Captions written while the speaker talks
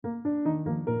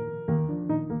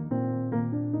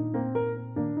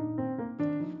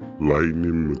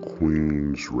Lightning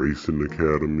McQueen's Racing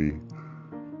Academy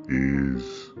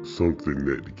is something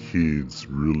that the kids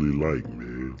really like,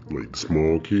 man. Like the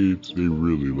small kids, they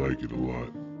really like it a lot.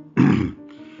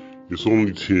 It's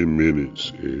only 10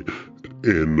 minutes and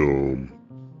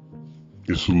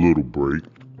it's a little break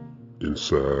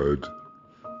inside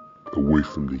away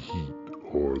from the heat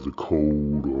or the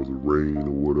cold or the rain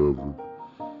or whatever.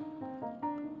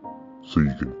 So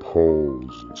you can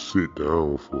pause and sit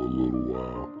down for a little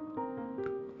while.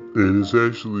 And it's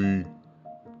actually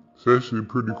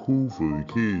pretty cool for the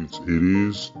kids. It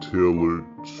is tailored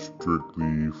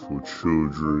strictly for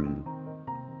children,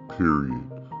 period.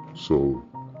 So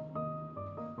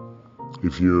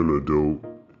if you're an adult,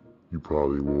 you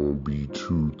probably won't be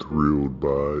too thrilled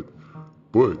by it,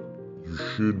 but you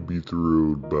should be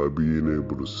thrilled by being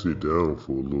able to sit down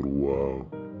for a little while,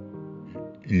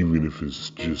 even if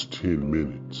it's just 10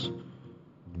 minutes.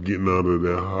 Getting out of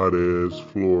that hot ass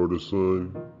Florida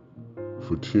sun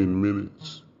for 10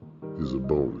 minutes is a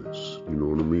bonus. You know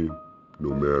what I mean? No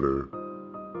matter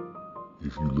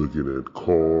if you're looking at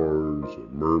cars or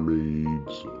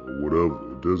mermaids or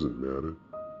whatever, it doesn't matter.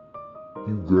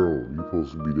 You grown. You're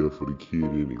supposed to be there for the kid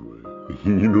anyway.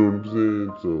 You know what I'm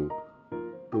saying? So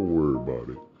don't worry about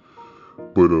it.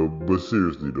 But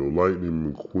seriously though,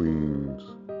 Lightning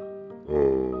McQueen's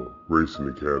Racing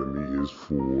Academy is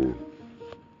for,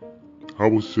 I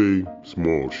would say,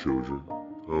 small children.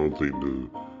 I don't think the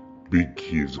big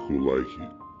kids will like it.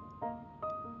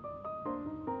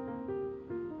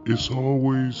 It's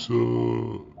always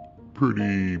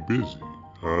pretty busy.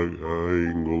 I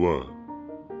ain't gonna lie.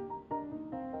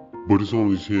 But it's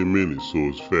only 10 minutes, so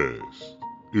it's fast.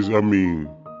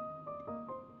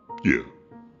 Yeah.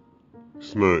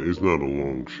 It's not a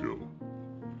long show.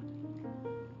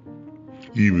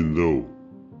 Even though,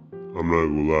 I'm not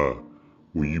gonna lie,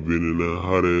 when you've been in that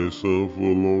hot ass sun for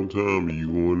a long time and you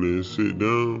go in there and sit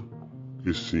down,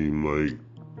 it seems like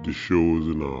the show is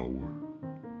an hour.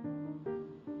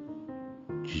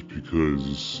 Just because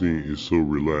it's so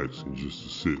relaxing just to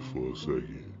sit for a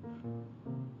second.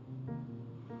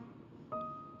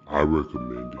 I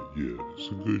recommend it, yeah. It's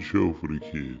a good show for the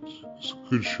kids. It's a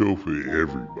good show for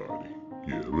everybody.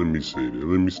 Yeah, let me say that.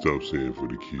 Let me stop saying for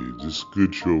the kids. It's a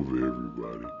good show for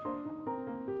everybody.